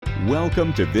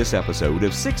Welcome to this episode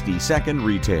of 60 Second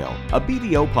Retail, a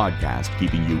BDO podcast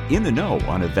keeping you in the know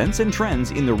on events and trends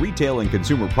in the retail and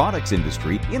consumer products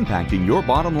industry impacting your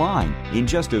bottom line in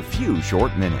just a few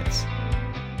short minutes.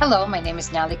 Hello, my name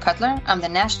is Natalie Cutler. I'm the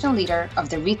National Leader of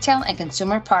the Retail and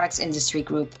Consumer Products Industry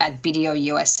Group at BDO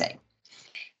USA.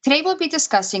 Today we'll be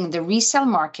discussing the resale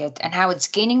market and how it's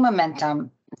gaining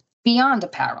momentum beyond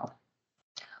apparel.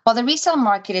 While the resale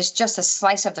market is just a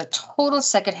slice of the total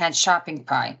secondhand shopping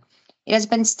pie, it has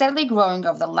been steadily growing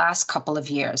over the last couple of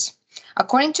years.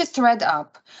 According to ThredUp,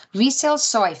 resale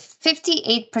saw a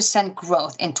 58%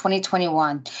 growth in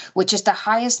 2021, which is the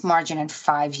highest margin in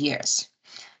 5 years.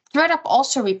 ThredUp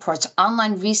also reports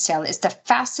online resale is the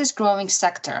fastest growing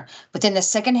sector within the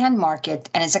secondhand market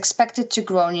and is expected to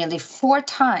grow nearly 4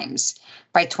 times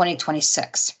by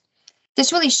 2026.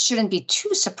 This really shouldn't be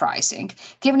too surprising,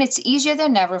 given it's easier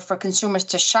than ever for consumers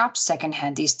to shop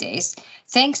secondhand these days,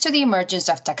 thanks to the emergence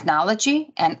of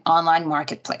technology and online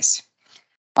marketplace.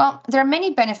 Well, there are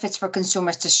many benefits for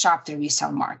consumers to shop the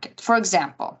resale market. For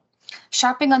example,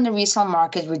 shopping on the resale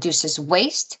market reduces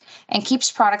waste and keeps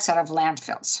products out of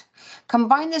landfills.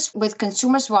 Combine this with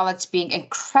consumers' wallets being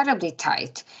incredibly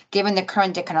tight, given the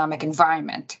current economic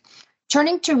environment.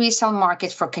 Turning to resale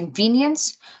market for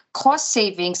convenience, cost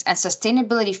savings, and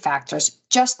sustainability factors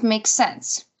just makes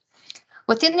sense.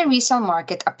 Within the resale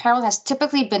market, apparel has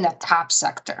typically been the top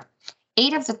sector.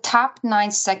 8 of the top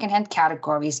 9 secondhand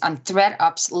categories on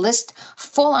ThredUp's list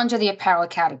fall under the apparel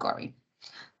category.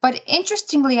 But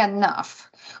interestingly enough,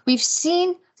 we've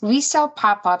seen resale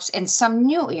pop-ups in some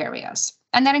new areas,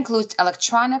 and that includes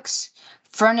electronics,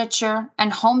 furniture,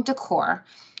 and home decor.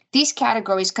 These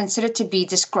categories considered to be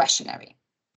discretionary.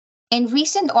 In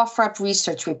recent OfferUp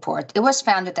research report, it was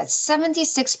found that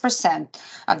 76%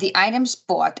 of the items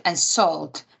bought and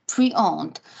sold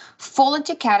pre-owned fall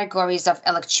into categories of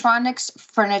electronics,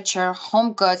 furniture,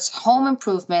 home goods, home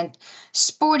improvement,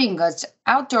 sporting goods,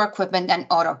 outdoor equipment, and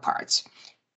auto parts.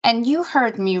 And you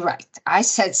heard me right. I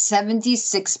said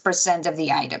 76% of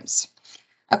the items.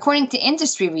 According to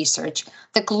industry research,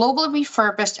 the global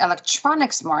refurbished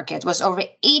electronics market was over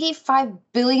 $85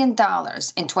 billion in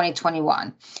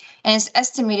 2021 and is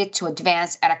estimated to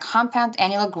advance at a compound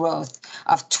annual growth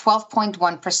of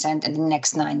 12.1% in the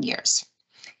next 9 years.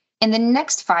 In the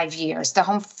next 5 years, the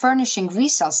home furnishing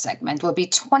resale segment will be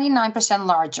 29%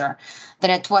 larger than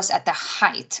it was at the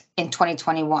height in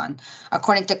 2021,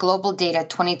 according to Global Data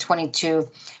 2022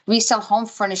 Resale Home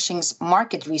Furnishings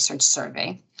Market Research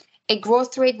Survey. A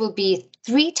growth rate will be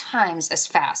 3 times as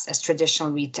fast as traditional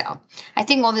retail. I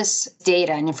think all this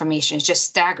data and information is just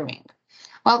staggering.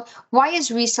 Well, why is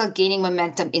resale gaining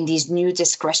momentum in these new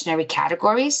discretionary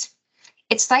categories?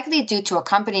 It's likely due to a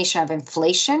combination of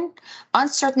inflation,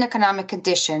 uncertain economic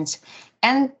conditions,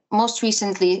 and most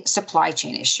recently, supply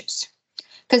chain issues.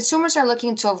 Consumers are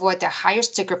looking to avoid the higher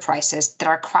sticker prices that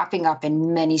are cropping up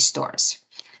in many stores.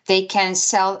 They can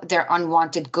sell their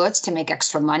unwanted goods to make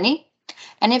extra money.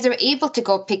 And if they're able to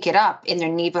go pick it up in their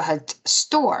neighborhood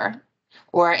store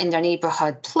or in their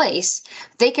neighborhood place,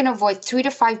 they can avoid 3 to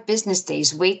 5 business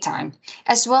days wait time,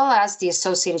 as well as the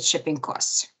associated shipping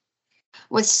costs.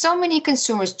 With so many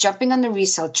consumers jumping on the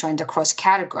resale trend across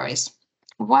categories,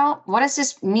 well, what does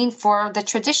this mean for the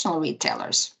traditional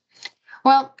retailers?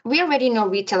 Well, we already know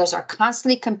retailers are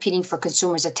constantly competing for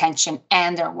consumers' attention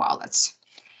and their wallets,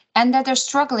 and that they're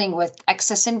struggling with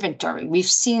excess inventory. We've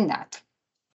seen that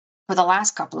for the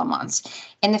last couple of months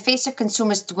in the face of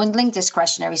consumers' dwindling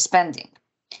discretionary spending.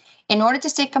 In order to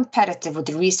stay competitive with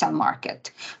the resale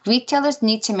market, retailers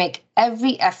need to make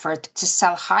every effort to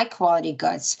sell high-quality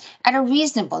goods at a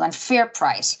reasonable and fair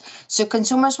price so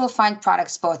consumers will find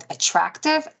products both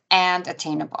attractive and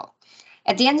attainable.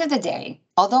 At the end of the day,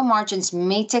 although margins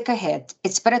may take a hit,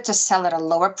 it's better to sell at a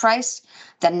lower price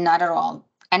than not at all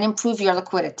and improve your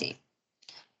liquidity.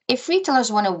 If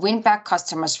retailers want to win back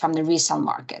customers from the resale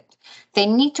market, they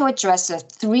need to address the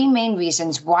 3 main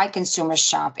reasons why consumers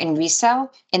shop in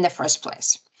resale in the first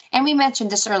place. And we mentioned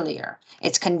this earlier.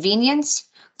 It's convenience,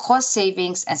 cost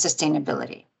savings, and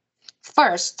sustainability.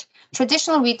 First,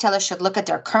 traditional retailers should look at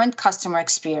their current customer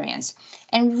experience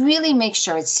and really make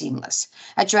sure it's seamless,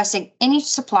 addressing any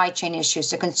supply chain issues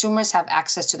so consumers have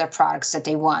access to the products that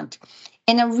they want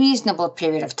in a reasonable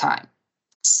period of time.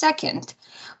 Second,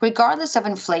 regardless of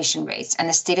inflation rates and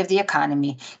the state of the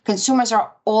economy, consumers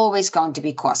are always going to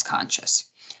be cost conscious.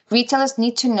 Retailers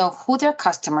need to know who their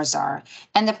customers are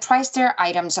and to price their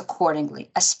items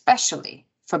accordingly, especially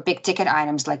for big ticket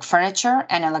items like furniture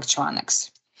and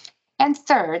electronics. And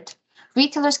third,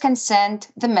 retailers can send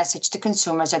the message to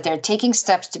consumers that they're taking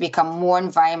steps to become more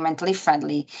environmentally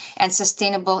friendly and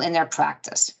sustainable in their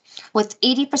practice. With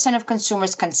 80% of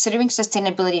consumers considering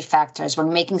sustainability factors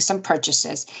when making some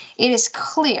purchases, it is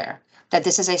clear that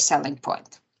this is a selling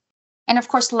point. And of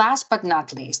course, last but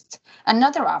not least,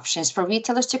 another option is for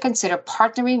retailers to consider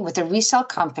partnering with a resale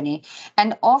company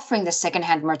and offering the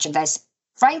secondhand merchandise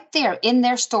right there in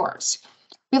their stores.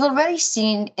 We've already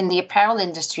seen in the apparel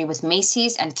industry with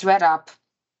Macy's and thredUP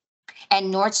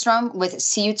and Nordstrom with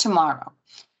See You Tomorrow.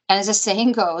 And as the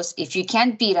saying goes, if you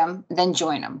can't beat them, then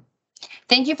join them.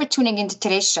 Thank you for tuning into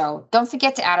today's show. Don't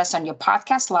forget to add us on your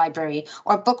podcast library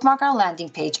or bookmark our landing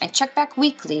page and check back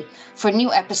weekly for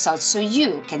new episodes so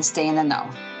you can stay in the know.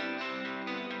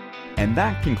 And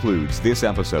that concludes this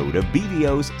episode of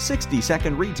BDO's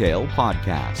 60-Second Retail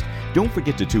Podcast. Don't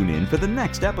forget to tune in for the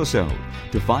next episode.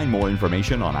 To find more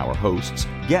information on our hosts,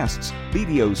 guests,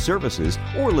 BDO's services,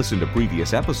 or listen to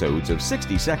previous episodes of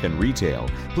 60-Second Retail,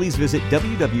 please visit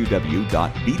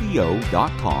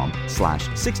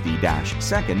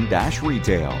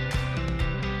www.bdo.com/60-second-retail.